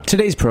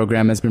Today's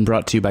program has been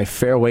brought to you by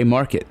Fairway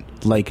Market,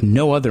 like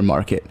no other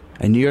market,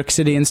 a New York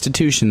City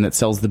institution that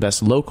sells the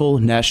best local,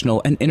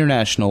 national, and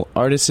international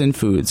artisan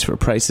foods for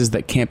prices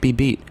that can't be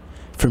beat.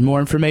 For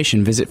more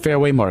information, visit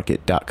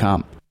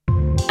fairwaymarket.com.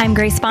 I'm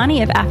Grace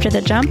Bonney of After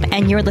the Jump,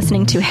 and you're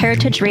listening to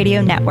Heritage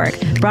Radio Network,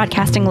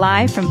 broadcasting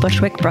live from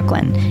Bushwick,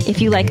 Brooklyn. If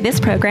you like this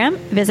program,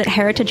 visit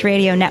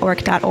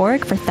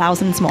heritageradionetwork.org for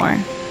thousands more.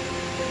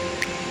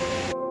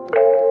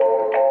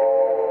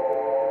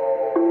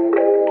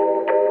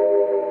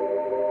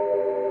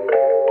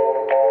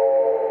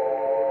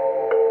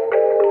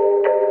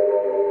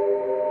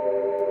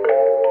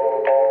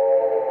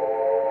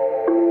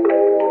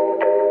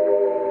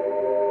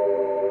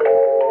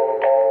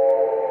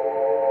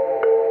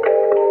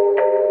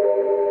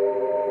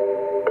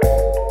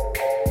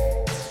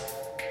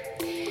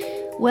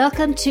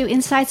 Welcome to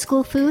Inside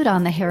School Food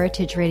on the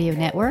Heritage Radio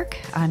Network.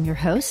 I'm your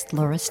host,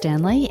 Laura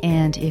Stanley,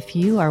 and if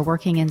you are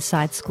working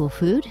inside school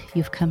food,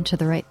 you've come to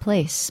the right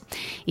place.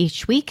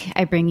 Each week,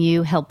 I bring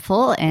you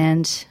helpful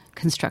and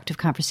constructive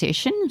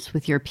conversations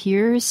with your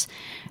peers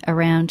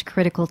around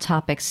critical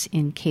topics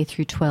in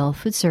K-12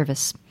 food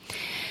service.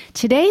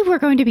 Today, we're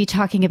going to be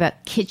talking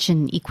about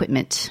kitchen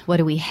equipment. What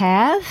do we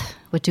have?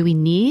 What do we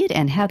need?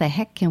 And how the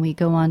heck can we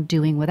go on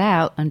doing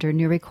without under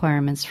new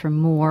requirements for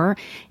more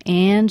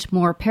and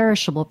more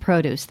perishable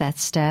produce that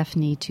staff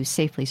need to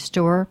safely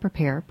store,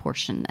 prepare,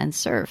 portion, and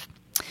serve?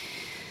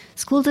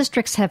 School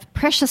districts have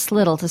precious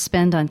little to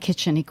spend on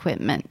kitchen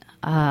equipment.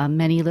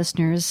 Many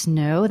listeners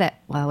know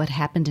that what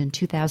happened in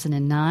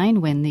 2009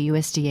 when the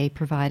USDA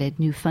provided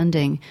new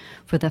funding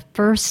for the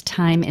first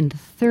time in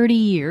 30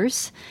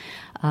 years,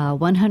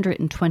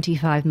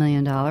 $125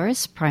 million,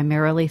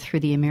 primarily through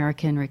the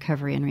American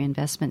Recovery and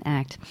Reinvestment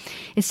Act.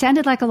 It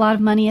sounded like a lot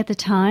of money at the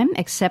time,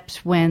 except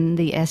when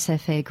the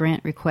SFA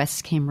grant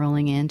requests came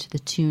rolling in to the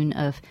tune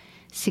of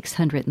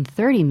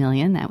 $630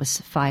 million. That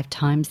was 5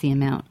 times the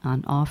amount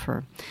on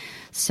offer.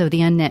 So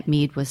the unmet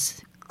need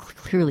was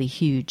clearly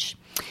huge.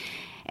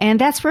 And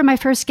that's where my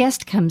first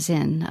guest comes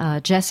in.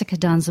 Jessica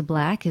Donza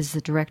Black is the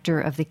director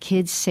of the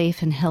Kids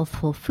Safe and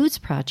Healthful Foods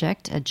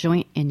Project, a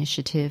joint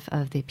initiative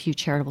of the Pew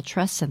Charitable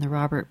Trust and the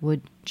Robert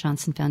Wood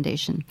Johnson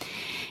Foundation.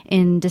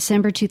 In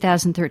December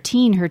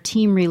 2013, her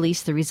team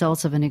released the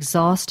results of an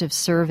exhaustive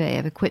survey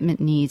of equipment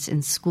needs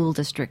in school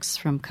districts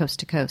from coast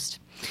to coast.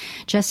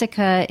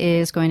 Jessica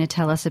is going to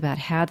tell us about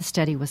how the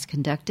study was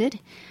conducted,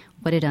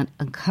 what it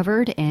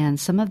uncovered, and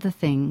some of the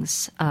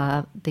things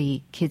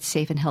the Kids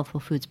Safe and Healthful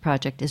Foods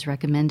Project is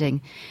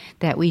recommending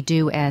that we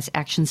do as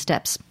action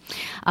steps.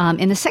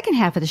 In the second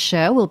half of the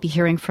show, we'll be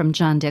hearing from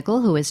John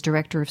Dickel, who is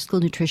Director of School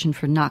Nutrition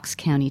for Knox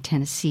County,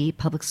 Tennessee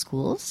Public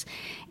Schools,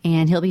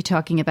 and he'll be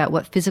talking about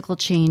what physical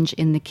change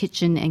in the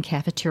kitchen and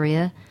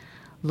cafeteria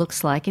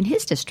looks like in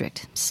his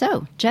district.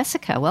 So,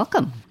 Jessica,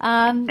 welcome.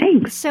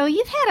 Thanks. So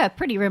you've had a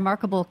pretty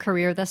remarkable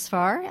career thus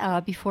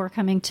far. Before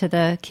coming to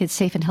the Kids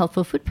Safe and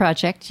Healthful Food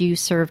Project, you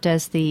served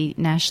as the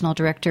National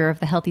Director of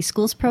the Healthy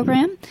Schools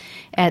Program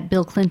at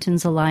Bill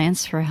Clinton's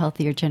Alliance for a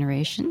Healthier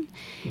Generation.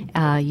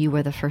 You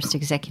were the first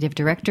Executive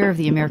Director of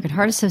the American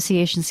Heart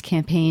Association's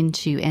campaign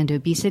to end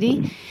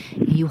obesity.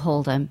 You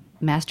hold a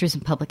Master's in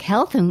Public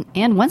Health,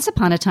 and once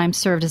upon a time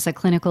served as a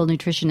clinical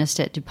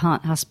nutritionist at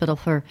DuPont Hospital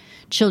for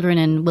Children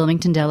in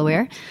Wilmington,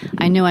 Delaware.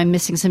 I know I'm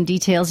missing some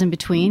details in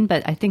between,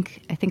 but I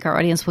think our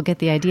audience will get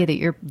the idea that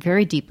you're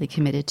very deeply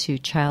committed to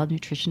child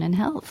nutrition and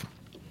health.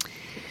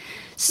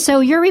 So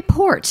your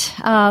report,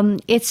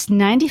 it's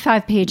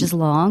 95 pages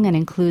long and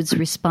includes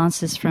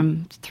responses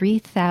from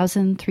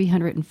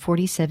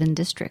 3,347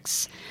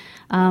 districts.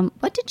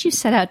 What did you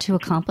set out to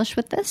accomplish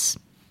with this?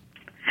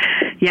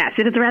 Yes,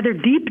 it is a rather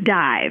deep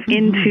dive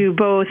into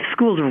both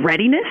schools'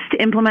 readiness to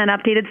implement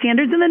updated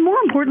standards and then, more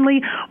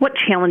importantly, what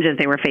challenges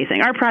they were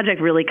facing. Our project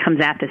really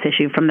comes at this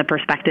issue from the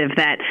perspective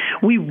that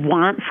we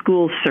want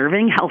schools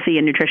serving healthy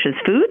and nutritious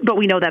food, but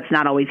we know that's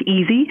not always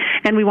easy,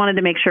 and we wanted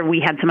to make sure we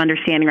had some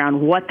understanding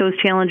around what those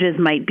challenges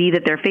might be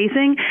that they're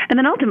facing, and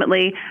then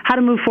ultimately how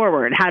to move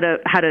forward, how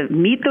to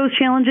meet those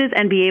challenges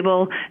and be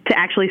able to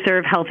actually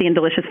serve healthy and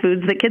delicious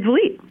foods that kids will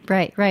eat.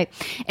 Right.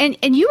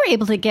 And you were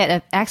able to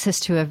get access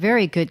to a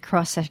very good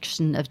cross-section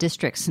of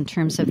districts in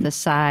terms of the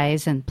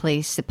size and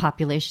place the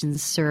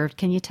populations served.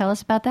 Can you tell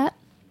us about that?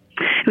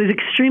 It was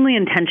extremely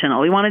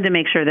intentional. We wanted to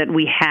make sure that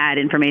we had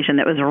information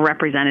that was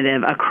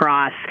representative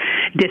across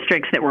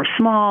districts that were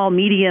small,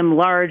 medium,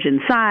 large in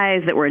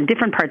size, that were in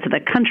different parts of the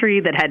country,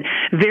 that had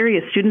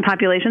various student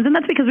populations, and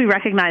that's because we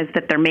recognized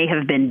that there may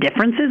have been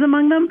differences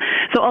among them.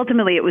 So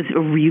ultimately, it was a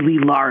really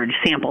large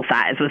sample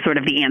size was sort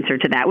of the answer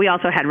to that. We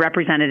also had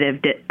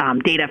representative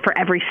data for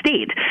every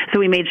state, so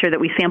we made sure that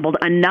we sampled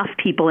enough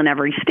people in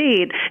every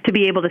state to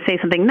be able to say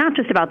something not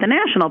just about the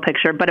national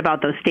picture, but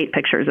about those state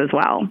pictures as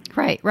well.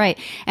 Right.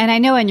 And I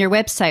know on your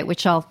website,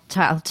 which I'll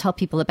tell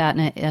people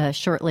about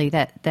shortly,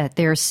 that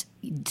there's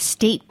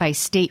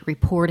state-by-state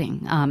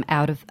reporting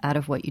out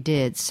of what you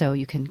did. So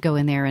you can go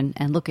in there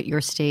and look at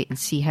your state and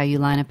see how you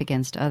line up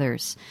against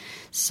others.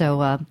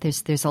 So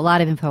there's a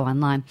lot of info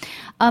online.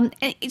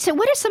 So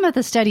what are some of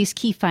the study's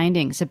key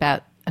findings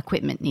about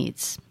equipment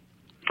needs?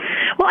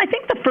 Well, I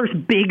think the first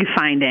big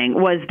finding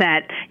was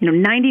that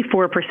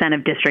 94%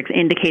 of districts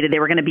indicated they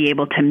were going to be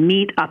able to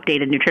meet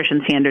updated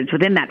nutrition standards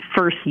within that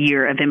first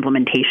year of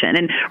implementation.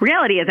 And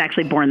reality has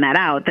actually borne that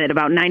out, that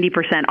about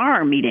 90%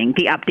 are meeting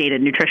the updated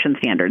nutrition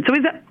standards. So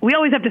we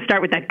always have to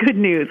start with that good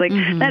news.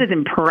 That is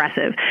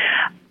impressive.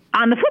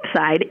 On the flip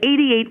side,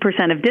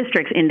 88% of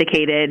districts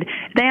indicated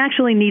they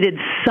actually needed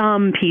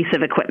some piece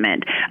of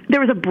equipment. There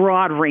was a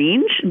broad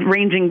range,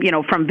 ranging,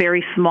 from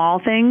very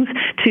small things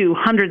to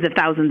hundreds of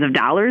thousands of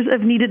dollars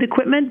of needed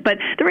equipment. But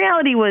the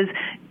reality was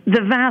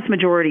the vast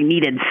majority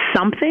needed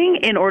something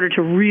in order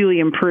to really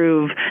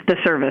improve the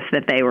service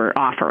that they were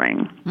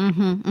offering.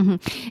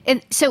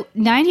 And so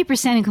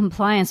 90% in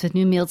compliance with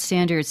new meal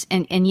standards,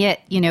 and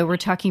yet, we're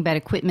talking about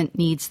equipment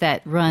needs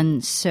that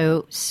run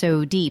so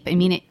deep. I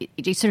mean,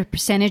 it sort of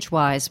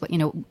percentage-wise,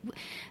 of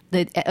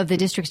the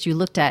districts you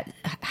looked at,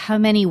 how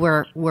many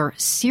were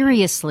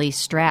seriously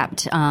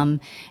strapped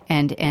and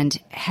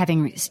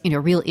having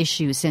real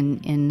issues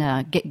in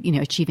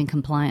achieving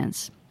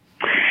compliance?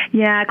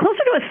 Yeah, closer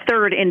to a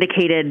third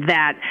indicated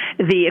that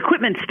the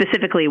equipment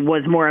specifically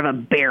was more of a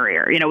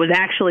barrier, was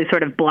actually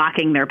sort of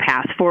blocking their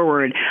path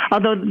forward,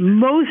 although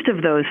most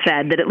of those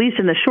said that at least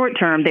in the short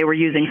term they were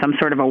using some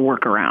sort of a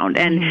workaround.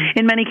 And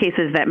in many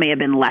cases that may have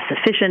been less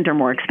efficient or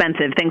more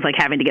expensive, things like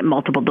having to get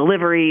multiple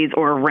deliveries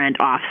or rent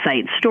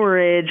off-site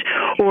storage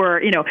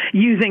or,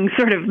 using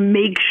sort of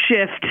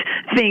makeshift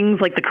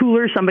things like the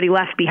cooler somebody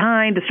left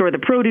behind to store the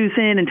produce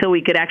in until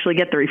we could actually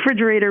get the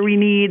refrigerator we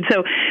need.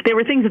 So there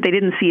were things that they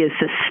didn't see as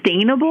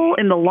sustainable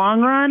in the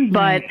long run,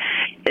 but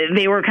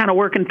they were kind of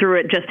working through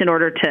it just in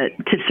order to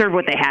serve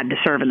what they had to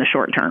serve in the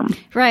short term.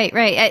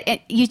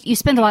 Right. You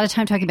spend a lot of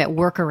time talking about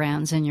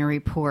workarounds in your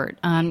report.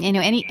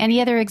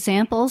 Any other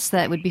examples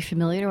that would be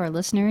familiar to our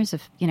listeners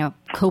of,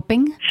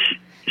 coping?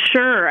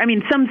 Sure. I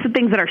mean, some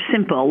things that are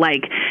simple,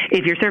 like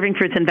if you're serving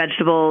fruits and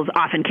vegetables,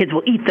 often kids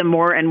will eat them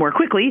more and more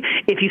quickly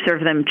if you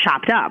serve them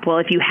chopped up. Well,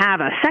 if you have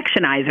a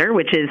sectionizer,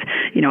 which is,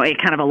 a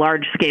kind of a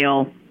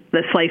large-scale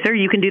the slicer,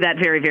 you can do that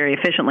very, very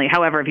efficiently.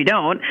 However, if you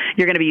don't,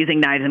 you're going to be using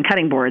knives and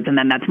cutting boards, and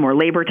then that's more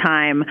labor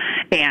time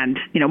and,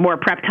 more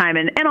prep time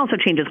and also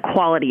changes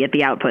quality at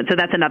the output. So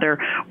that's another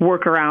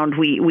workaround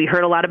we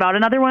heard a lot about.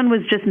 Another one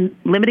was just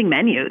limiting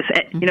menus.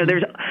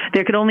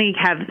 There could only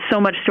have so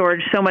much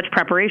storage, so much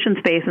preparation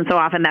space, and so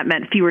often that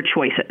meant fewer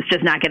choices,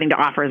 just not getting to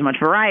offer as much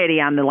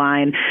variety on the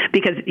line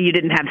because you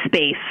didn't have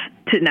space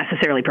to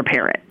necessarily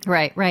prepare it.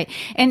 Right.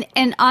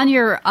 And on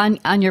your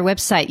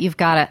website, you've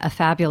got a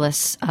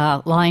fabulous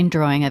line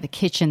drawing of a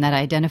kitchen that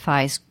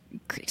identifies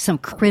some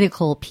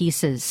critical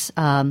pieces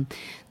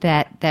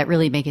that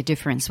really make a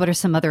difference. What are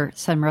some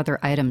other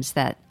items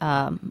that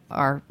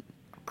are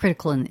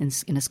critical in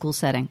a school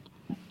setting?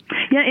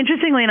 Yeah,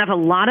 interestingly enough, a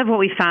lot of what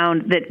we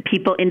found that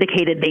people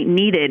indicated they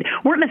needed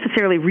weren't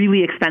necessarily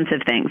really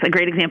expensive things. A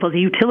great example is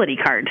a utility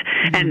cart.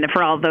 And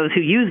for all those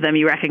who use them,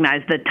 you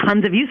recognize the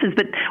tons of uses.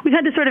 But we've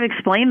had to sort of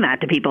explain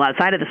that to people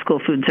outside of the school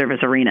food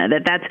service arena,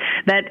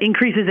 that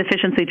increases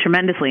efficiency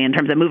tremendously in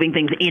terms of moving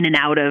things in and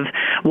out of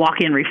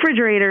walk-in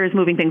refrigerators,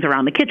 moving things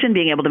around the kitchen,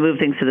 being able to move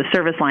things to the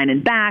service line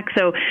and back.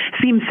 So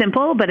seems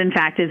simple, but in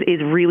fact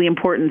is really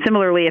important.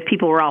 Similarly, if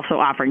people were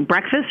also offering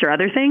breakfast or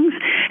other things,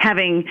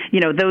 having,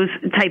 those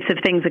types of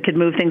things that could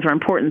move things were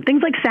important.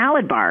 Things like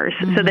salad bars,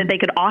 so that they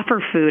could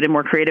offer food in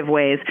more creative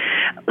ways.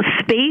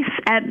 Space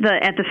at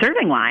the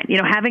serving line,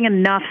 having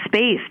enough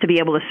space to be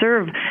able to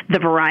serve the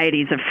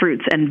varieties of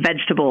fruits and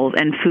vegetables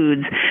and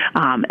foods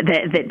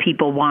that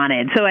people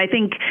wanted. So I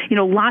think,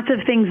 lots of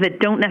things that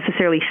don't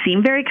necessarily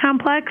seem very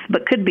complex,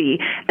 but could be.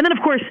 And then,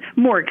 of course,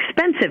 more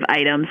expensive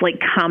items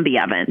like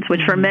combi ovens,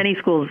 which for many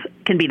schools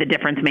can be the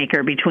difference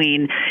maker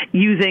between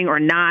using or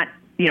not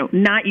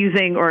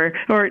using or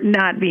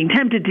not being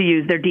tempted to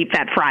use their deep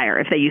fat fryer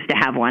if they used to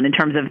have one in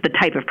terms of the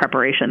type of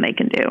preparation they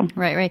can do.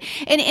 Right.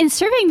 And in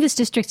surveying this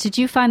district, did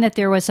you find that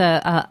there was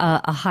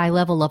a high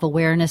level of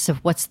awareness of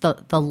what's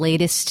the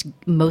latest,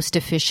 most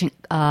efficient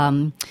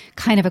kind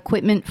of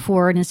equipment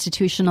for an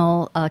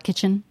institutional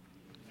kitchen?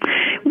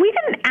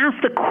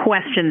 Ask the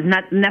questions,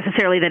 not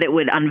necessarily that it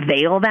would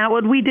unveil that.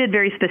 What we did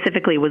very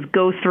specifically was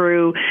go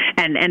through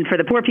and for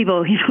the poor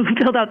people who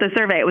filled out the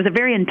survey, it was a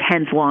very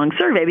intense, long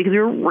survey because we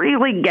were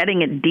really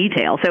getting in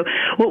detail. So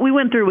what we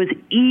went through was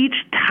each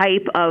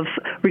type of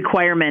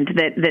requirement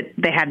that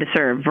they had to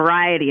serve,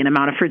 variety and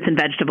amount of fruits and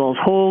vegetables,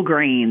 whole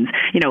grains,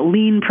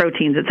 lean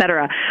proteins, et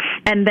cetera.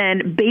 And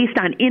then based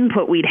on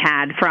input we'd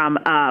had from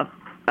a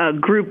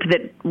group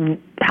that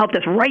helped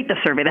us write the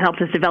survey, that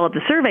helped us develop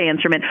the survey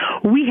instrument,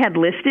 we had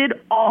listed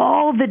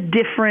all the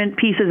different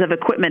pieces of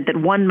equipment that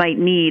one might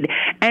need,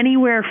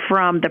 anywhere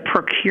from the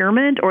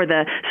procurement or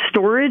the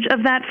storage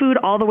of that food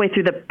all the way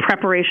through the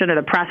preparation or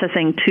the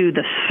processing to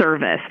the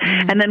service.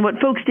 And then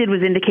what folks did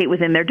was indicate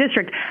within their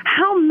district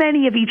how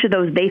many of each of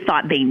those they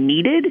thought they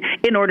needed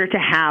in order to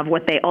have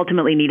what they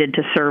ultimately needed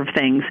to serve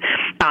things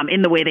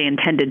in the way they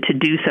intended to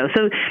do so.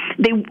 So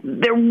they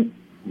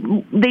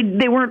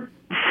weren't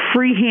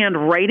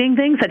freehand writing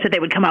things such that they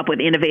would come up with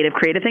innovative,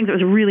 creative things. It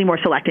was really more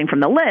selecting from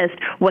the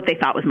list what they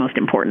thought was most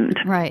important.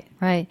 Right.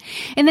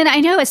 And then I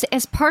know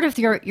as part of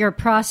your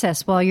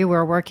process while you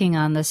were working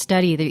on the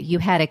study that you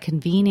had a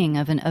convening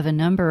of a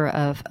number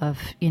of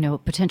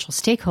potential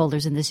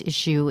stakeholders in this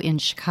issue in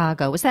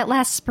Chicago. Was that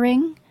last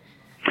spring?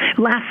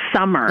 Last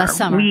summer.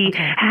 We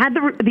had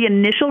the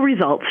initial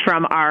results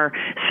from our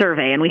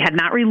survey, and we had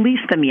not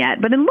released them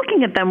yet. But in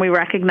looking at them, we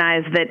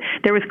recognized that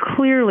there was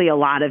clearly a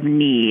lot of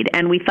need,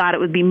 and we thought it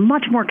would be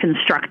much more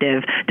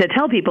constructive to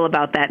tell people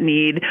about that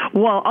need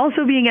while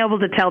also being able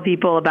to tell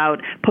people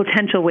about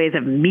potential ways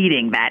of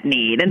meeting that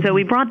need. And so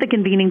we brought the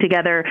convening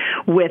together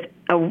with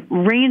a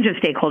range of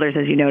stakeholders,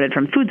 as you noted,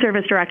 from food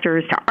service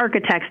directors to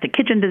architects to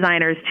kitchen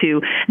designers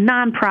to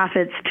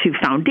nonprofits to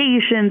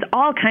foundations,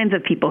 all kinds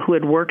of people who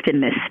had worked in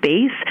this space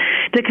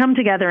to come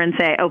together and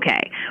say,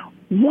 okay,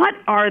 what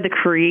are the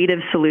creative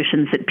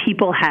solutions that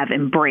people have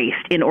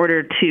embraced in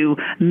order to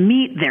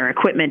meet their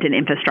equipment and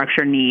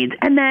infrastructure needs?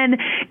 And then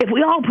if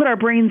we all put our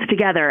brains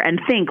together and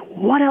think,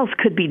 what else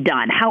could be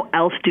done? How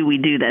else do we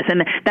do this?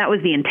 And that was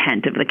the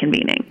intent of the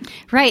convening.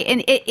 Right.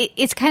 And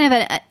it's kind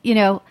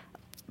of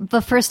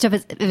the first of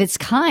its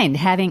kind,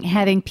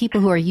 having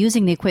people who are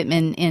using the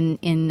equipment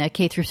in a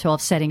K through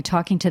 12 setting,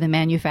 talking to the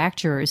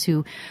manufacturers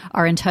who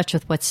are in touch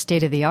with what's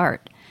state of the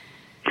art.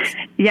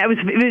 Yeah, it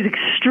was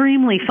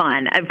extremely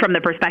fun from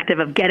the perspective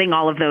of getting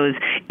all of those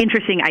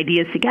interesting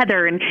ideas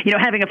together and,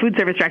 having a food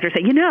service director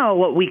say,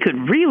 what we could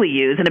really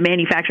use, and a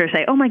manufacturer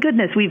say, oh my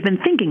goodness, we've been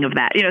thinking of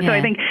that. So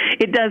I think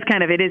it does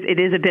it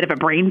is a bit of a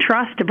brain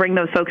trust to bring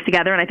those folks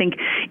together. And I think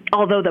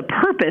although the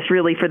purpose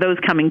really for those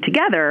coming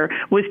together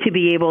was to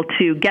be able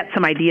to get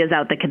some ideas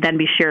out that could then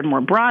be shared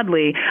more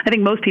broadly, I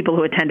think most people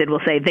who attended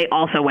will say they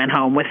also went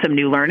home with some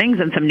new learnings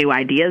and some new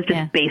ideas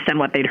just based on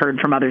what they'd heard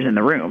from others in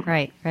the room.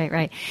 Right.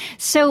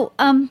 So,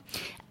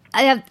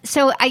 I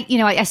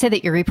said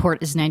that your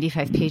report is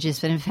 95 pages,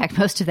 but in fact,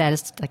 most of that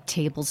is like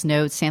tables,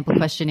 notes, sample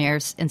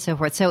questionnaires, and so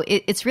forth. So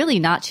it's really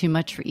not too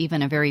much for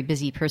even a very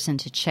busy person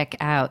to check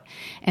out.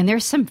 And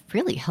there's some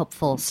really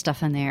helpful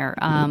stuff in there.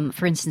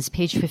 For instance,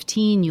 page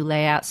 15, you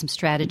lay out some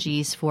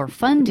strategies for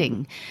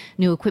funding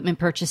new equipment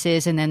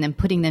purchases and then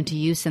putting them to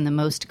use in the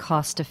most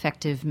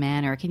cost-effective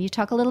manner. Can you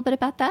talk a little bit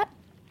about that?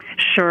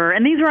 Sure.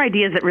 And these were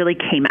ideas that really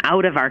came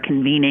out of our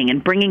convening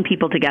and bringing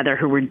people together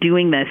who were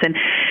doing this. And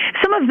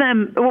some of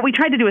them, what we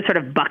tried to do is sort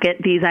of bucket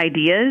these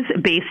ideas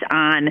based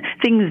on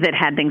things that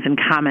had things in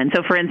common.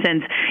 So, for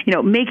instance,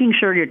 making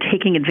sure you're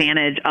taking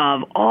advantage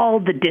of all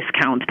the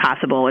discounts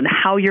possible and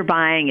how you're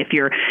buying, if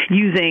you're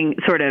using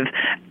sort of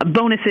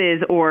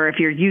bonuses or if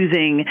you're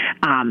using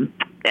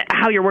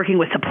how you're working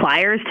with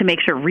suppliers to make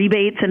sure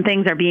rebates and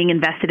things are being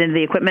invested into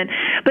the equipment.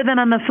 But then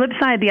on the flip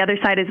side, the other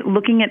side is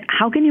looking at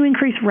how can you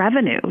increase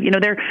revenue?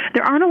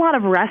 There aren't a lot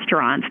of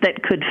restaurants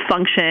that could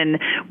function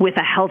with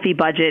a healthy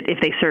budget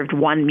if they served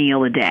one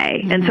meal a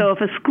day. Mm-hmm. And so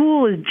if a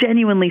school is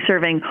genuinely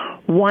serving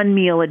one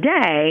meal a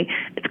day,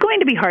 it's going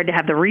to be hard to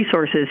have the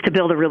resources to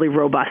build a really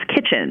robust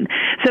kitchen.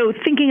 So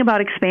thinking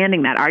about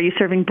expanding that. Are you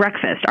serving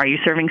breakfast? Are you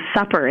serving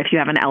supper if you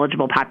have an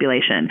eligible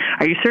population?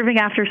 Are you serving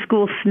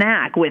after-school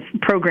snack with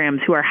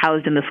programs who are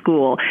housed in the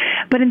school?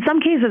 But in some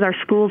cases, our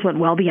schools went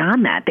well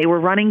beyond that. They were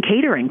running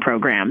catering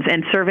programs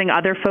and serving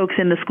other folks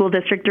in the school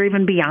district or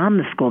even beyond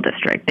the school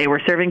district. They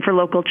were serving for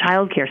local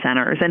child care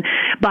centers. And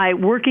by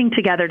working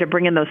together to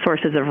bring in those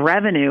sources of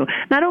revenue,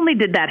 not only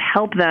did that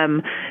help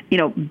them,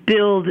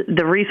 build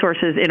the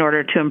resources in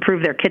order to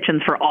improve their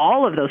kitchens for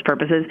all of those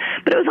purposes,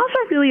 but it was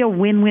also really a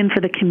win-win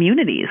for the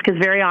communities, because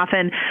very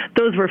often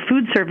those were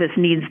food service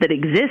needs that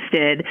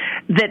existed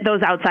that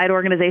those outside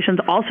organizations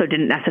also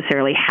didn't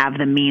necessarily have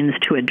the means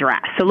to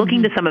address. So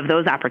looking to some of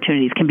those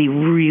opportunities can be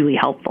really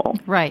helpful.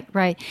 Right.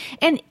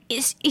 And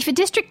if a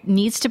district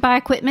needs to buy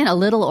equipment, a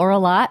little or a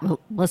lot, well,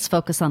 let's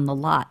focus on the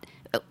lot.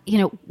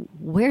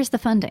 Where's the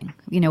funding?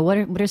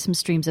 What are some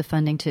streams of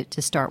funding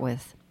to start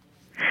with?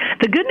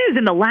 The good news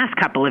in the last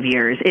couple of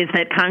years is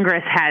that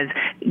Congress has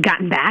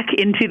gotten back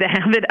into the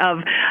habit of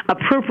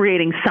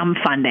appropriating some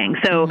funding.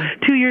 So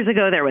 2 years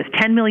ago, there was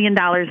 $10 million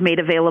made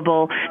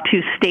available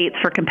to states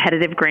for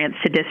competitive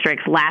grants to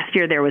districts. Last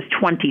year, there was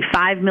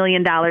 $25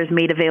 million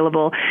made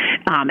available,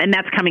 and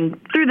that's coming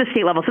through the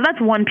state level. So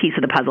that's one piece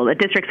of the puzzle, that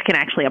districts can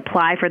actually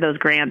apply for those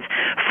grants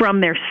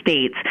from their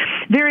states.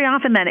 Very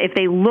often, then, if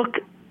they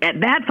look at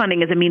that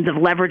funding as a means of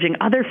leveraging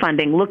other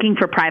funding, looking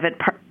for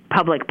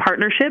private-public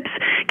partnerships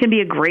can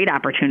be a great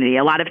opportunity.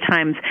 A lot of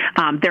times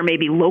there may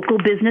be local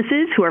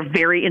businesses who are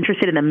very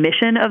interested in the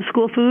mission of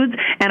school foods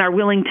and are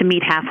willing to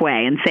meet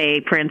halfway and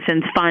say, for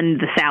instance, fund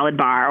the salad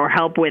bar or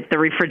help with the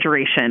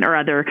refrigeration or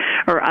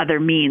other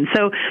means.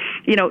 So,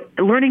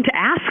 learning to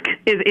ask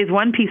is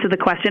one piece of the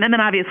question. And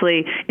then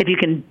obviously, if you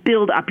can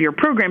build up your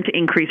program to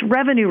increase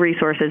revenue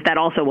resources, that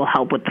also will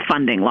help with the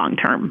funding long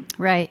term.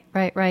 Right.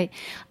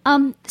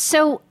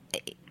 So,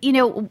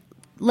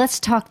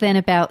 let's talk then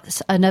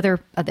about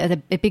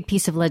a big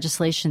piece of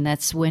legislation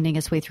that's winding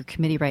its way through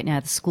committee right now,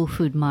 the School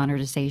Food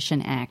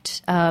Modernization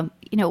Act.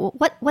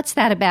 What's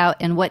that about,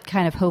 and what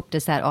kind of hope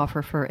does that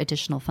offer for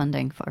additional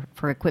funding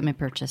for equipment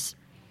purchase?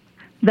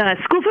 The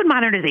School Food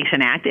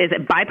Modernization Act is a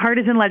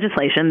bipartisan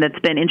legislation that's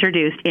been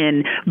introduced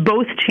in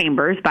both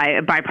chambers by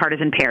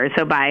bipartisan pairs,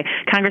 so by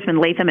Congressman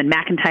Latham and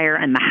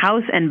McIntyre in the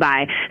House and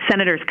by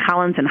Senators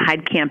Collins and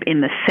Heitkamp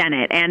in the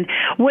Senate. And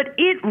what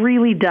it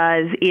really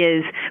does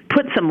is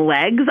put some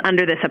legs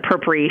under this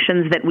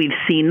appropriations that we've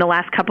seen the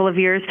last couple of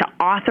years to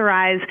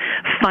authorize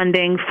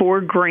funding for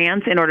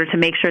grants in order to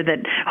make sure that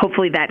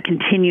hopefully that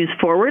continues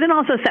forward, and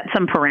also set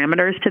some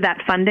parameters to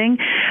that funding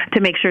to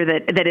make sure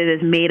that it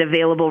is made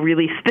available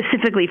really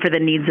specifically for the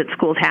needs that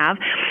schools have.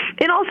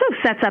 It also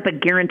sets up a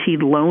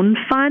guaranteed loan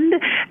fund,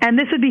 and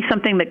this would be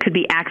something that could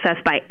be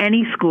accessed by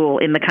any school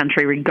in the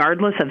country,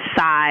 regardless of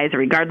size or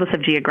regardless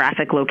of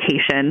geographic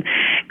location.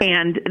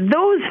 And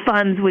those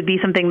funds would be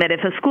something that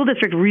if a school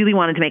district really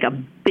wanted to make a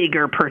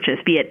bigger purchase,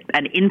 be it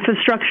an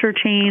infrastructure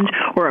change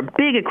or a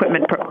big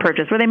equipment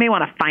purchase where they may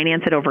want to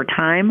finance it over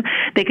time,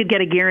 they could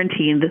get a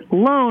guaranteed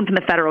loan from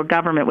the federal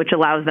government, which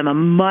allows them a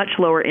much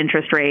lower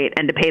interest rate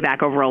and to pay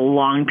back over a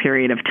long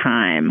period of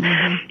time.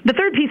 Mm-hmm. The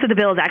third piece of the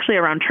bill is actually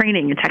around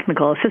training and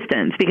technical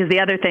assistance, because the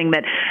other thing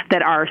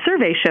that our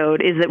survey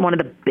showed is that one of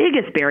the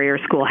biggest barriers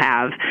schools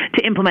have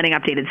to implementing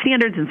updated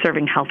standards and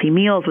serving healthy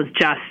meals was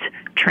just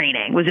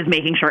training, was just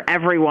making sure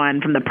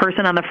everyone from the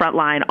person on the front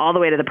line all the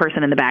way to the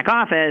person in the back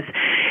office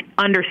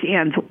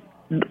understands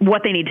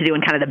what they need to do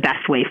and kind of the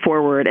best way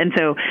forward. And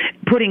so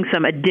putting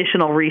some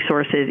additional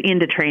resources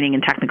into training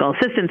and technical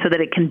assistance so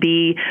that it can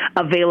be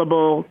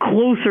available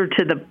closer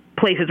to the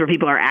places where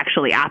people are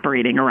actually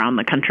operating around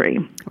the country.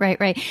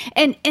 Right.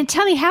 And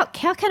tell me, how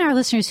can our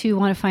listeners who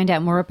want to find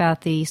out more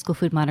about the School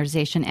Food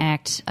Modernization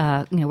Act,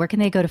 where can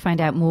they go to find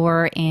out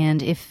more?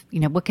 And if,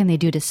 what can they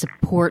do to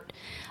support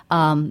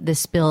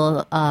this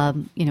bill,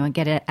 and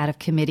get it out of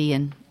committee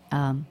and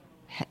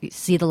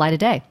see the light of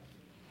day?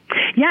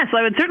 Yeah, so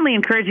I would certainly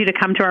encourage you to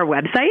come to our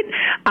website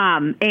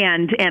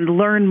and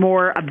learn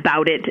more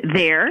about it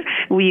there.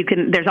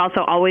 There's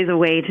also always a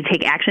way to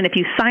take action. If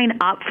you sign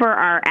up for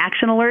our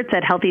action alerts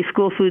at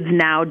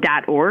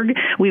healthyschoolfoodsnow.org,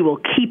 we will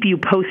keep you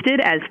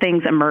posted as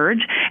things emerge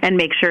and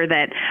make sure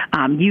that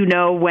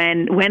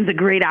when's a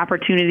great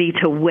opportunity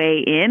to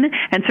weigh in.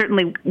 And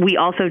certainly we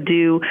also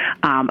do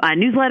a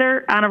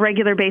newsletter on a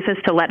regular basis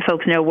to let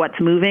folks know what's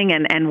moving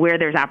and where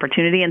there's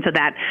opportunity. And so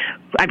that,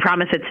 I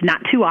promise it's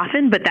not too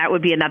often, but that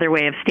would be another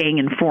way of staying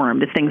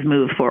informed as things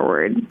move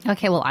forward.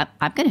 Okay, well,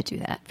 I'm going to do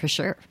that for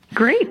sure.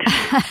 Great.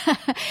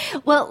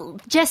 Well,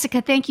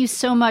 Jessica, thank you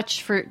so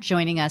much for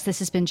joining us. This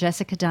has been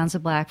Jessica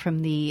Donza-Black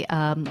from the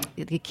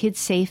Kids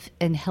Safe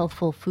and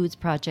Healthful Foods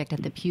Project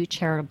at the Pew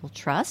Charitable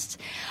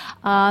Trust.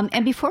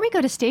 And before we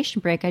go to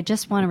station break, I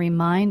just want to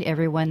remind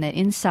everyone that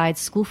Inside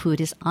School Food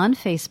is on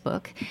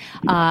Facebook,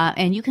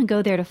 and you can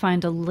go there to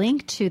find a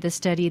link to the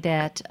study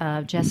that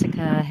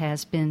Jessica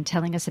has been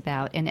telling us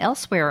about. And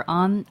elsewhere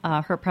on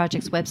her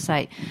project's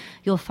website,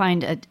 you'll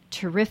find a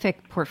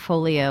terrific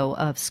portfolio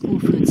of school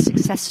food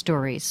success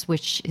stories,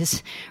 which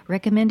is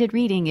recommended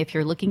reading if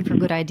you're looking for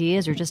good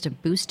ideas or just a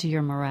boost to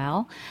your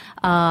morale.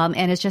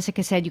 And as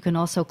Jessica said, you can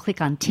also click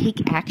on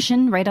Take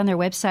Action right on their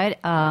website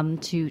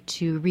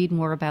to read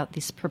more about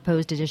this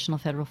proposed additional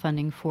federal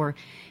funding for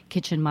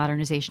kitchen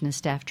modernization and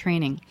staff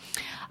training.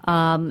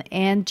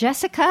 And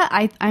Jessica,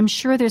 I'm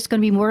sure there's going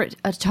to be more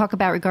to talk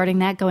about regarding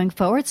that going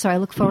forward, so I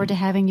look forward to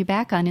having you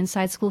back on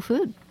Inside School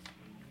Food.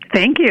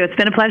 Thank you. It's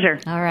been a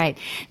pleasure. All right.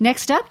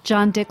 Next up,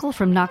 John Dickel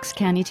from Knox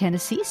County,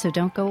 Tennessee, so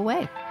don't go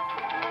away.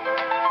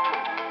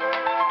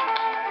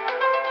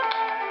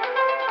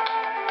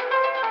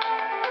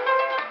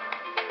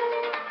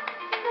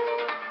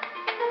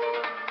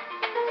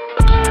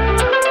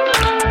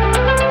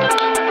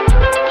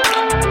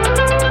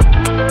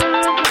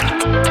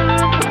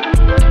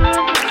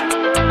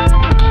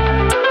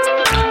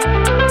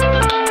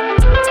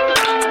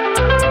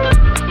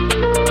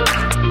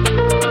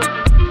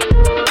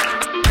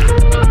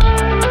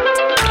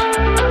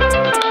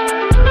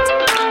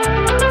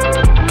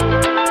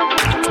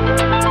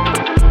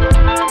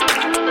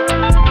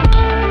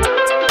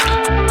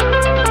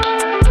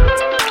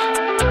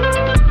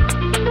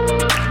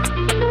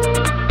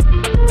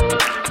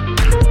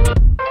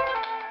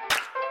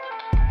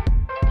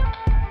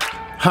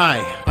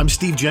 Hi, I'm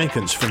Steve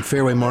Jenkins from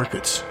Fairway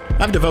Markets.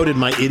 I've devoted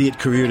my idiot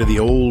career to the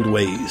old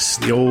ways,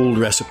 the old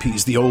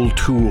recipes, the old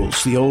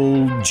tools, the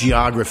old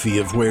geography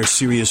of where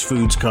serious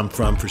foods come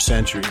from for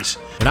centuries.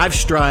 And I've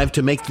strived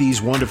to make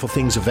these wonderful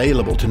things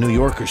available to New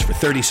Yorkers for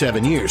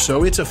 37 years,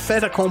 so it's a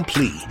fait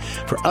accompli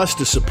for us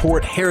to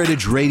support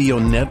Heritage Radio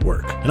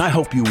Network. And I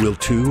hope you will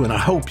too, and I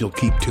hope you'll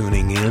keep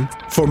tuning in.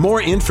 For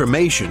more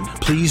information,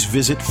 please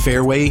visit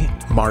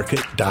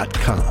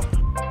fairwaymarket.com.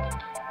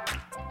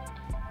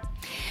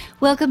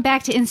 Welcome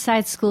back to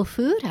Inside School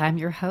Food. I'm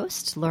your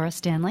host, Laura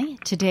Stanley.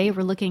 Today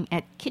we're looking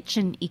at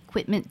kitchen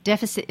equipment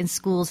deficit in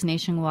schools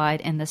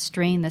nationwide and the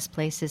strain this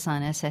places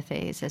on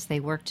SFAs as they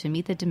work to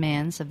meet the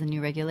demands of the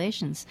new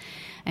regulations.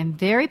 I'm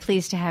very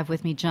pleased to have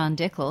with me John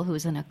Dickel, who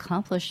is an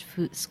accomplished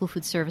school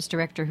food service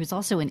director who's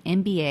also an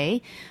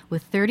MBA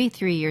with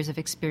 33 years of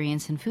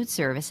experience in food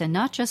service, and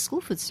not just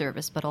school food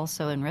service, but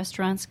also in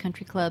restaurants,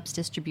 country clubs,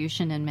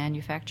 distribution, and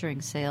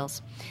manufacturing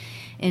sales.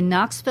 In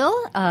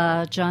Knoxville,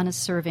 John is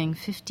serving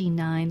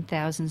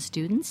 59,000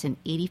 students in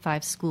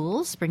 85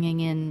 schools, bringing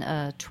in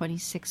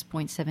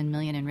 $26.7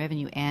 million in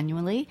revenue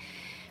annually.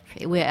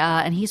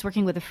 And he's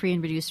working with a free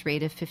and reduced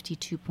rate of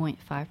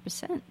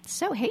 52.5%.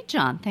 So, hey,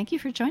 John, thank you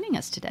for joining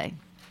us today.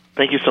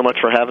 Thank you so much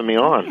for having me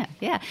on.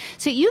 Yeah.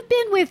 So you've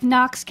been with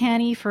Knox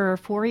County for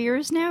 4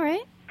 years now,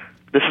 right?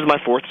 This is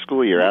my fourth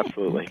school year,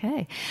 absolutely.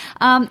 Okay.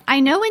 I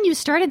know when you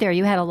started there,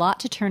 you had a lot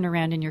to turn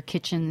around in your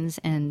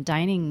kitchens and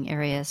dining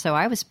area, so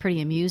I was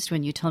pretty amused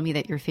when you told me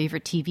that your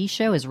favorite TV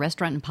show is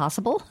Restaurant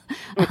Impossible.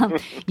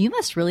 You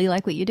must really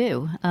like what you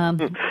do. I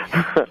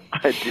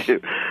do.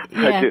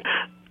 Yeah. I do.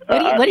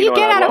 What do you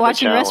get out of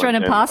watching Restaurant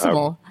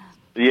Impossible?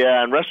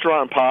 Yeah, and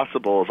Restaurant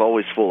Impossible is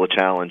always full of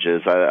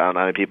challenges. I don't know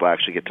how many people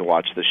actually get to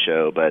watch the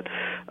show, but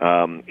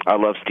I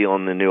love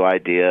stealing the new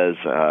ideas.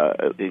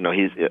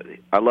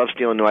 I love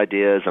stealing new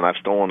ideas, and I've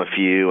stolen a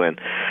few. And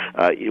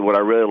what I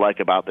really like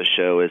about the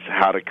show is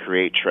how to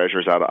create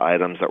treasures out of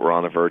items that were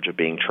on the verge of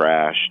being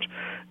trashed.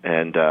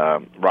 And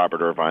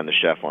Robert Irvine, the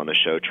chef on the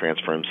show,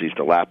 transforms these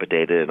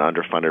dilapidated and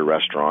underfunded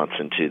restaurants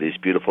into these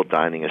beautiful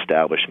dining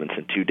establishments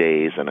in 2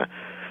 days and a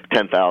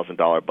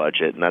 $10,000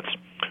 budget, and that's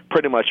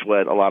pretty much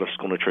what a lot of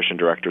school nutrition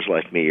directors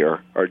like me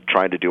are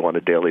trying to do on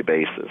a daily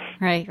basis.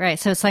 Right.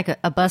 So it's like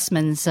a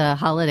busman's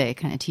holiday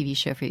kind of TV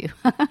show for you.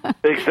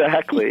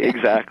 Exactly.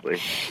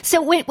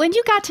 So when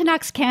you got to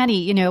Knox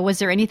County, was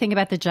there anything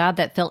about the job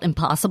that felt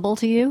impossible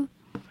to you?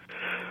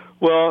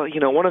 Well,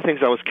 one of the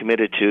things I was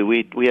committed to,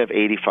 we have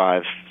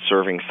 85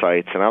 serving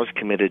sites, and I was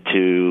committed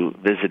to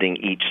visiting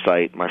each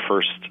site my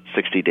first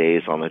 60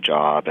 days on the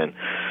job, and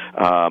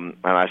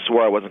I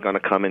swore I wasn't going to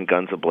come in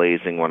guns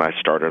a-blazing when I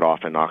started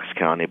off in Knox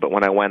County, but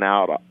when I went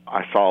out,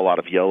 I saw a lot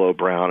of yellow,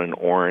 brown, and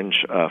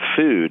orange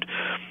food.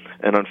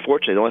 And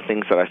unfortunately, the only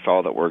things that I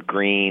saw that were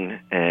green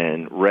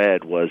and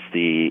red was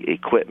the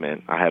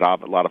equipment. I had a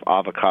lot of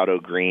avocado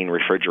green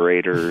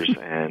refrigerators,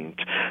 and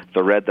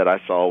the red that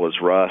I saw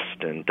was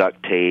rust and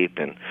duct tape.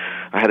 And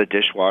I had a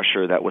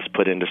dishwasher that was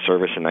put into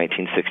service in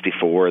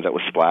 1964 that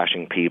was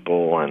splashing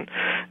people, and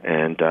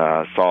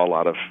saw a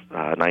lot of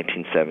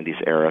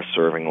 1970s era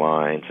serving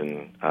lines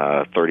and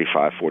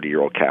 35,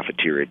 40-year-old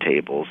cafeteria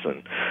tables.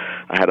 And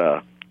I had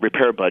a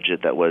repair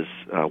budget that was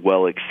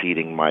well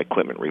exceeding my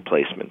equipment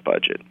replacement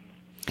budget.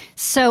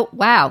 So,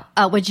 wow,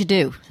 what'd you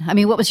do? I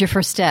mean, what was your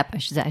first step? I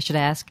should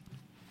ask.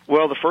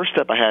 Well, the first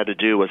step I had to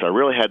do was I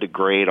really had to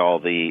grade all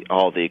the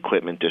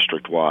equipment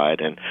district-wide,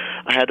 and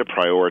I had to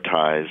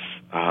prioritize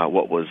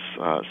what was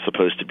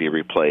supposed to be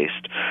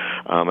replaced.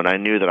 And I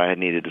knew that I had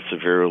needed to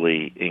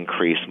severely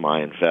increase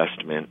my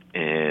investment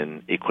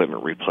in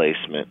equipment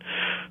replacement.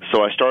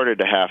 So I started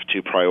to have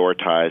to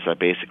prioritize. I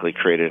basically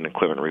created an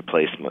equipment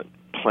replacement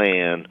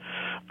plan,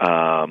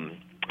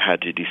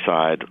 had to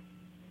decide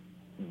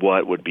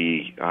what would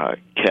be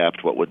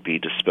kept, what would be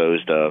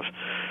disposed of,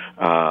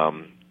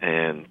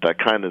 and that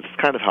kind of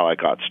how I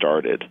got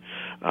started.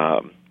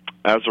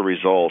 As a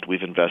result,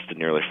 we've invested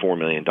nearly $4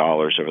 million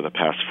over the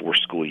past 4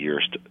 school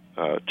years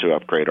to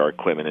upgrade our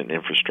equipment and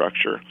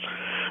infrastructure.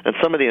 And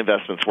some of the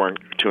investments were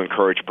to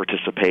encourage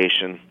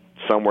participation.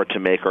 Some were to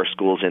make our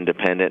schools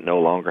independent, no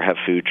longer have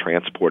food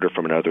transported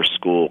from another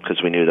school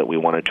because we knew that we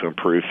wanted to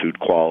improve food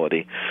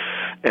quality.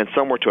 And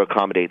some were to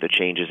accommodate the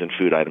changes in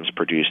food items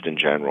produced in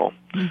general.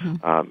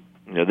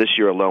 Mm-hmm. This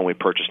year alone, we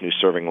purchased new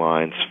serving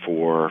lines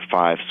for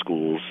 5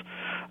 schools.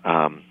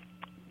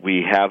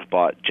 We have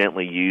bought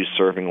gently used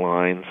serving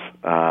lines,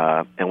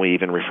 and we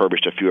even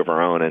refurbished a few of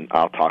our own, and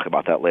I'll talk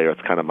about that later.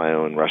 It's kind of my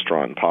own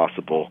Restaurant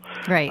Impossible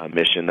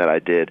mission that I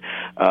did.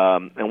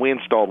 And we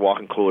installed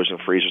walk-in coolers and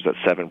freezers at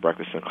 7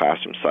 breakfast and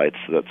classroom sites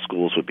so that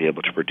schools would be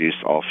able to produce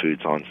all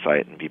foods on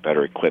site and be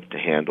better equipped to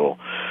handle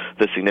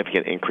the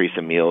significant increase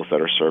in meals that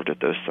are served at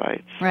those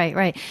sites.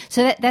 Right.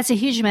 So that's a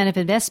huge amount of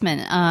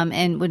investment.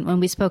 And when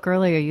we spoke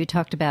earlier, you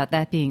talked about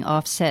that being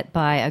offset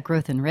by a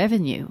growth in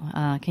revenue.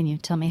 Can you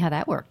tell me how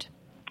that worked?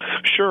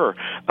 Sure.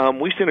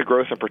 We've seen a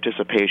growth in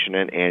participation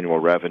and annual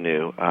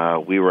revenue.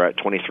 We were at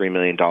 $23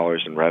 million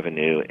in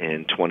revenue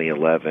in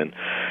 2011,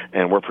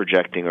 and we're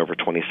projecting over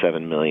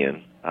 $27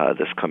 million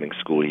this coming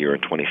school year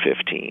in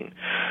 2015.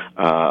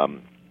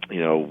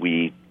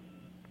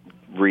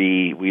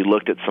 We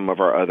looked at some of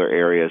our other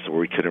areas where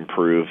we could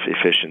improve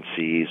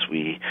efficiencies.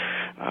 We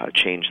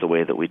changed the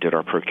way that we did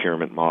our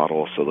procurement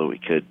model so that we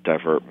could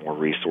divert more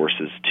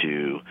resources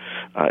to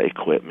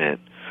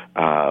equipment.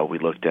 We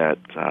looked at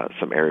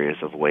some areas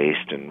of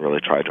waste and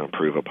really tried to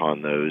improve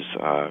upon those,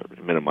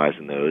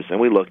 minimizing those. And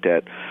we looked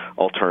at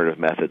alternative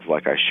methods,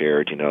 like I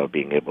shared,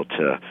 being able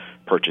to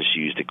purchase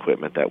used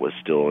equipment that was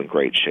still in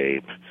great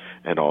shape,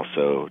 and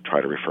also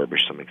try to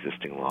refurbish some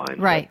existing lines.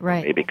 Right.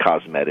 Maybe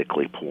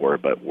cosmetically poor,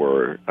 but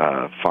were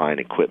fine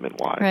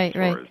equipment-wise.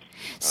 Right.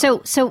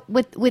 So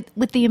with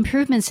the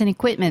improvements in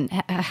equipment,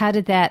 how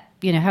did that,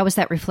 how was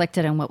that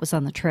reflected on what was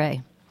on the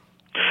tray?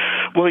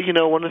 Well,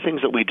 one of the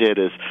things that we did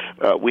is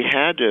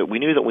we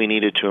knew that we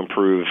needed to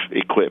improve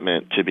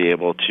equipment to be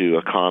able to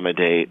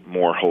accommodate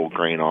more whole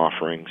grain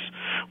offerings.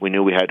 We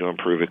knew we had to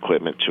improve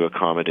equipment to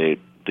accommodate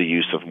the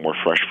use of more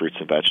fresh fruits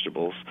and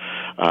vegetables.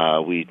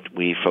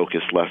 We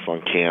focused less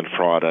on canned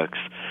products,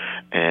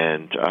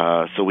 and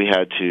so we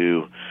had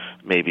to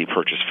maybe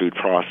purchase food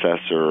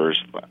processors.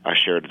 I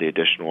shared the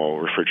additional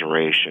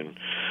refrigeration.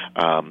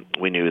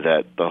 We knew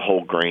that the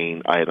whole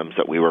grain items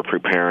that we were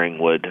preparing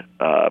would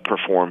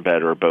perform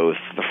better both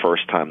the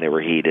first time they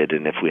were heated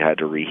and if we had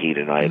to reheat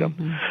an item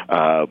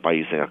by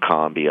using a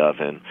combi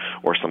oven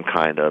or some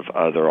kind of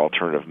other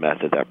alternative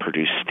method that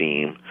produced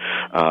steam.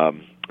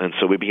 And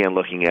so we began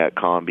looking at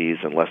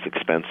combis and less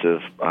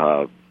expensive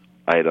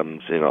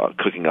items,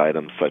 cooking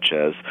items, such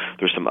as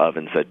there's some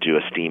ovens that do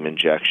a steam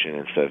injection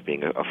instead of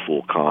being a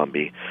full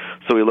combi.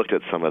 So we looked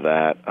at some of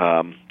that.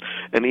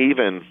 And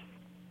even,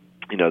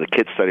 the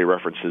kit study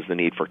references the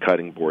need for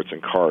cutting boards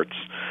and carts,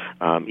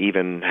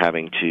 even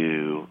having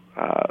to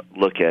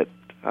look at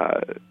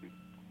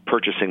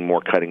purchasing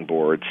more cutting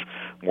boards,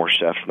 more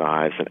chef's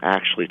knives, and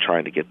actually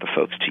trying to get the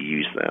folks to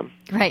use them.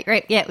 Right.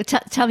 Yeah.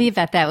 Tell me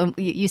about that. When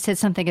you said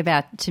something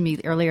to me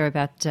earlier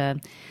about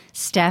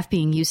staff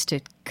being used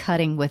to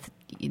cutting with,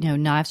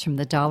 knives from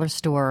the dollar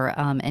store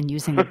and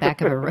using the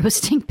back of a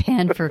roasting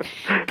pan for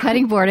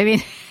cutting board. I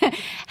mean,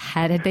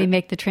 how did they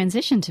make the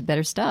transition to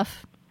better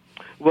stuff?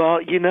 Well,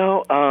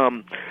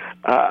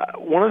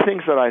 one of the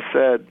things that I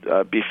said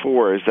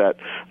before is that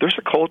there's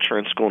a culture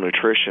in school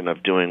nutrition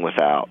of doing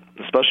without,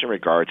 especially in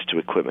regards to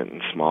equipment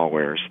and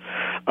smallwares.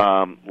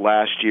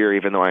 Last year,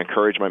 even though I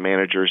encouraged my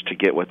managers to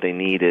get what they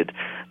needed,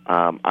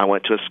 I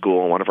went to a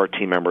school and one of our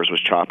team members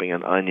was chopping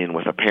an onion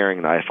with a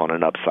paring knife on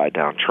an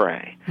upside-down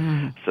tray.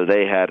 So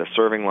they had a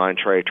serving line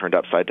tray turned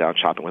upside down,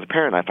 chopping with a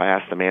paring knife. I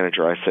asked the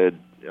manager, I said,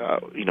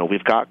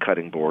 we've got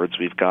cutting boards,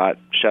 we've got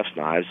chef's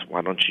knives,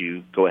 why don't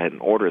you go ahead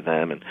and order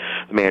them? And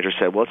the manager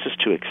said, well, it's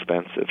just too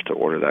expensive to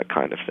order that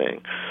kind of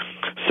thing.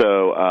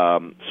 So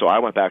I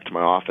went back to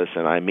my office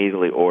and I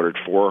immediately ordered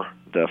four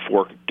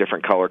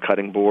different color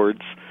cutting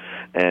boards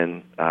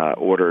and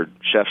ordered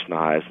chef's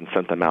knives and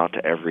sent them out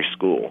to every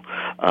school.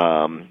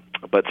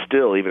 But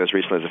still, even as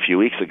recently as a few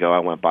weeks ago, I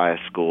went by a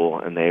school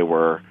and they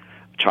were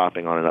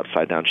chopping on an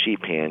upside-down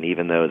sheet pan,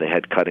 even though they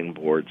had cutting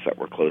boards that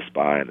were close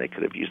by and they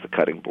could have used the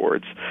cutting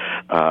boards.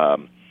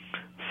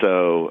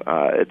 So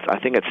I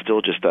think it's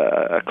still just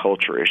a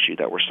culture issue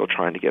that we're still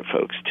trying to get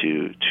folks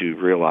to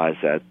realize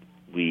that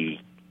we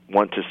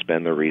want to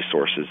spend the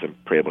resources and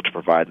be able to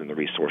provide them the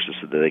resources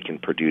so that they can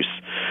produce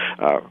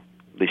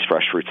these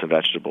fresh fruits and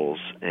vegetables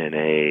in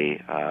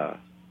a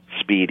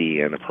speedy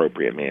and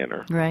appropriate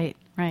manner. Right.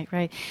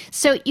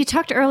 So you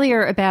talked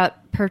earlier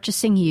about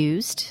purchasing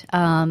used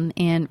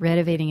and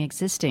renovating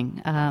existing.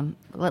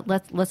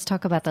 Let's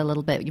talk about that a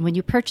little bit. When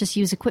you purchase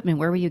used equipment,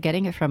 where were you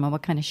getting it from and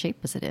what kind of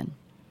shape was it in?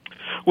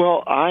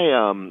 Well,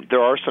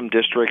 there are some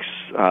districts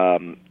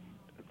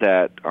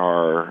that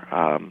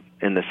are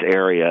in this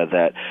area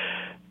that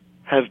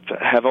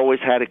have always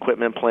had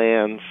equipment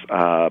plans,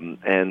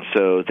 and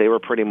so they were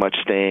pretty much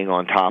staying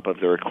on top of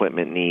their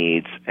equipment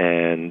needs.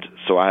 And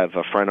so I have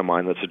a friend of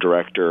mine that's a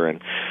director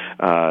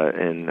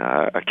in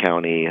a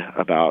county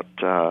about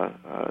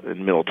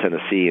in Middle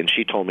Tennessee, and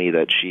she told me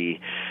that she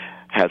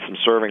had some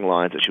serving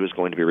lines that she was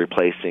going to be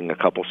replacing a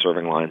couple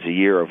serving lines a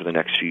year over the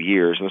next few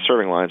years, and the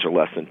serving lines are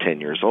less than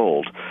 10 years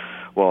old.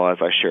 Well, as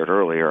I shared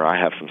earlier,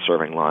 I have some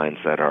serving lines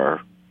that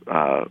are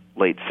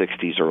late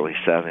 60s, early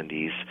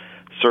 70s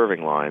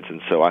serving lines,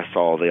 and so I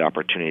saw the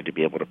opportunity to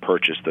be able to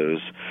purchase those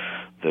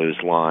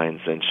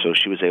lines, and so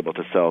she was able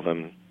to sell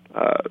them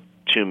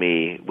to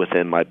me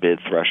within my bid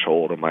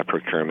threshold of my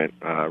procurement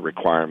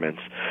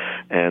requirements.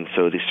 And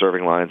so these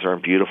serving lines are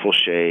in beautiful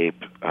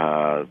shape.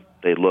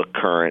 They look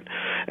current.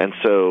 And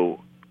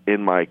so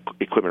in my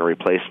equipment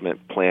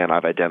replacement plan,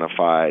 I've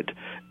identified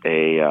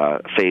a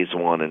phase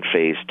 1 and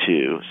phase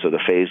 2. So the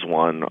phase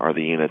 1 are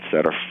the units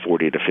that are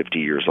 40 to 50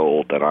 years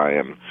old that I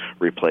am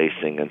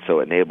replacing, and so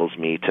it enables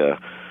me to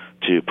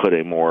put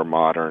a more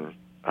modern,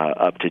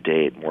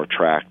 up-to-date, more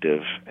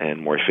attractive,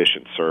 and more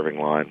efficient serving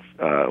line,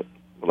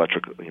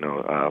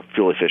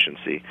 fuel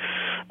efficiency,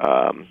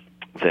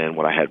 than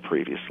what I had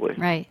previously.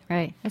 Right.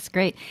 That's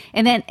great.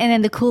 And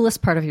then the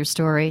coolest part of your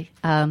story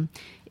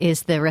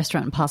is the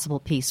Restaurant Impossible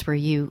piece, where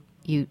you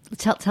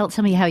tell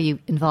me how you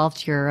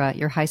involved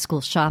your high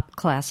school shop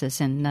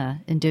classes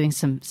in doing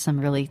some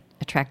really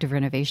attractive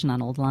renovation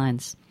on old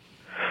lines.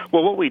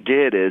 Well, what we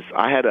did is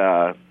I had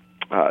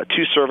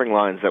two serving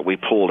lines that we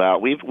pulled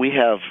out. We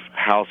have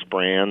house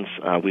brands.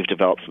 We've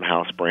developed some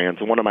house brands,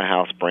 and one of my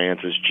house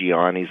brands is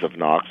Gianni's of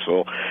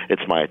Knoxville.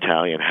 It's my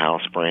Italian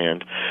house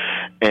brand.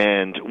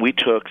 And we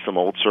took some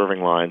old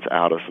serving lines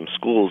out of some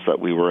schools that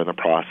we were in the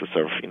process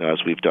of,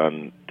 as we've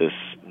done this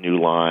new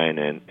line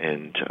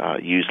and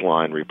used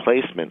line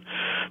replacement,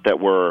 that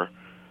were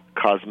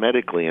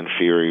cosmetically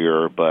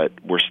inferior, but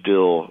we're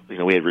still,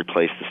 we had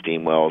replaced the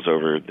steam wells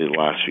over the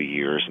last few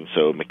years, and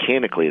so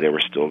mechanically they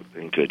were still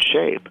in good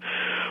shape.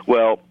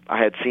 Well,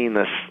 I had seen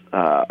this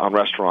on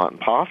Restaurant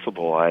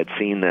Impossible. I had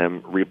seen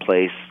them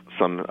replace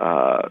some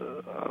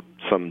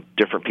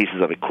different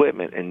pieces of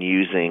equipment and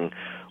using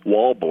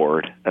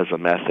wallboard as a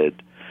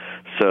method.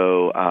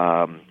 So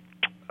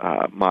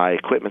my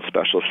equipment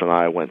specialist and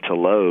I went to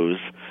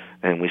Lowe's,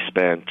 and we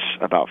spent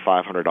about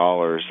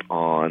 $500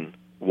 on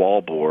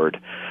wallboard,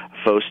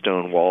 faux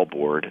stone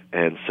wallboard,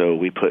 and so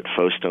we put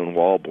faux stone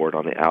wallboard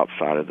on the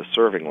outside of the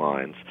serving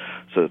lines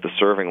so that the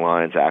serving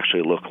lines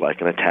actually look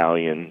like an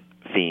Italian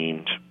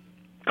themed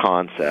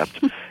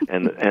concept.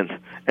 and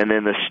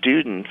then the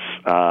students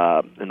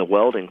in the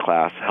welding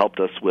class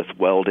helped us with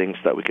welding so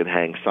that we could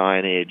hang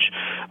signage,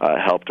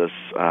 helped us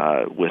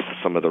with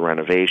some of the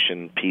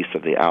renovation piece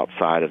of the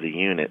outside of the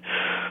unit.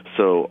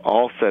 So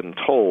all said and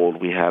told,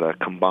 we had a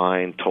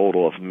combined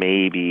total of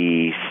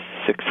maybe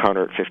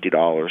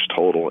 $650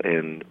 total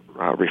in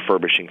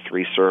refurbishing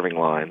 3 serving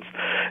lines,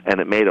 and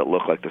it made it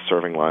look like the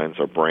serving lines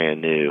are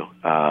brand new.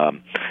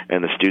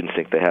 And the students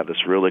think they have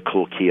this really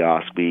cool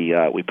kiosk.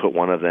 We put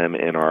one of them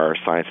in our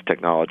science,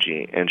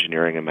 technology,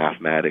 engineering, and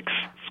mathematics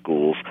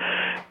schools,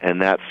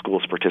 and that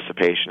school's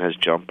participation has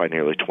jumped by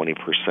nearly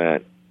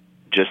 20%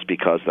 just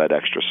because of that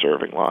extra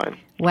serving line.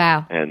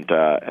 Wow. And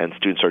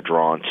students are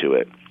drawn to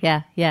it.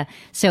 Yeah.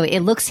 So it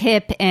looks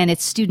hip and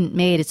it's student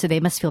made, so they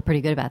must feel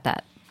pretty good about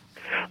that.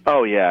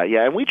 Oh yeah,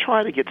 and we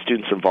try to get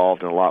students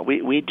involved in a lot.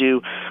 We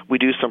do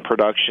some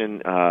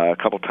production a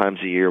couple times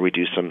a year. We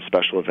do some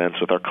special events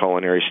with our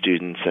culinary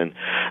students, and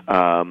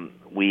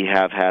we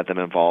have had them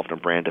involved in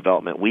brand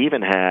development. We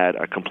even had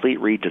a complete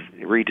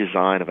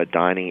redesign of a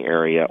dining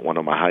area at one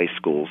of my high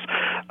schools,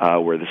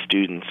 where the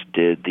students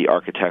did the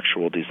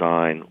architectural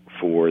design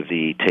for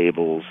the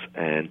tables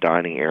and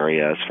dining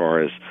area as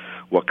far as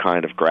what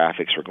kind of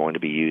graphics were going to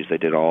be used. They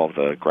did all of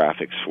the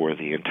graphics for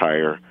the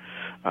entire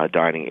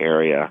dining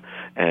area,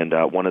 and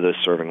one of those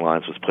serving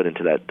lines was put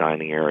into that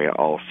dining area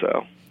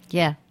also.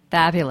 Yeah,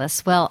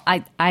 fabulous. Well,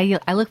 I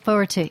look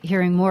forward to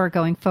hearing more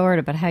going forward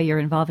about how you're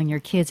involving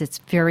your kids. It's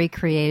very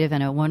creative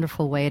and a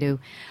wonderful way to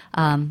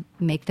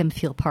make them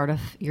feel part of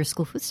your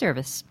school food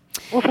service.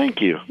 Well,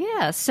 thank you.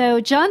 Yeah, so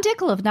John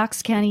Dickel of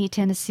Knox County,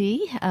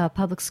 Tennessee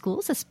Public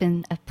Schools, it's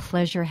been a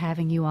pleasure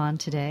having you on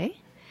today.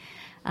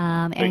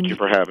 Thank you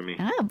for having me.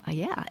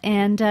 Yeah.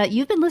 And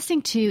you've been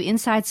listening to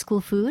Inside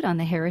School Food on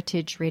the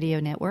Heritage Radio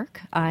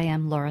Network. I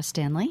am Laura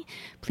Stanley.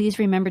 Please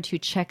remember to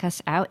check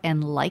us out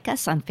and like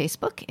us on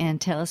Facebook and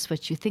tell us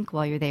what you think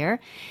while you're there.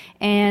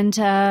 And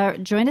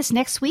join us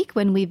next week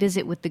when we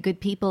visit with the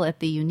good people at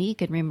the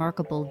unique and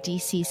remarkable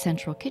D.C.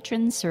 Central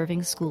Kitchen,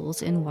 serving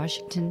schools in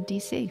Washington,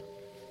 D.C.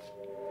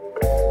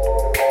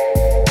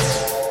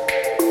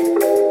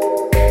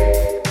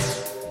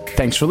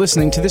 Thanks for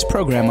listening to this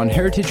program on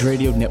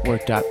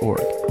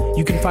heritageradionetwork.org.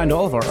 You can find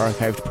all of our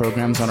archived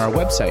programs on our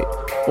website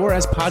or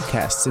as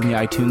podcasts in the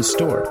iTunes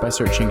Store by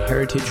searching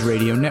Heritage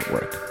Radio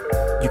Network.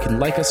 You can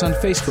like us on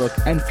Facebook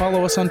and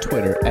follow us on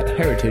Twitter at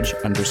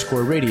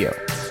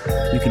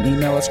 @heritage_radio. You can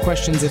email us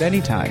questions at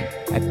any time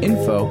at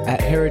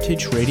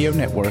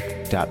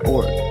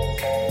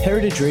info@heritageradionetwork.org.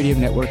 Heritage Radio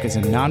Network is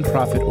a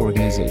nonprofit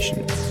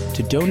organization.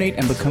 To donate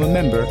and become a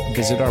member,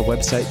 visit our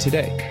website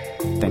today.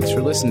 Thanks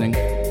for listening.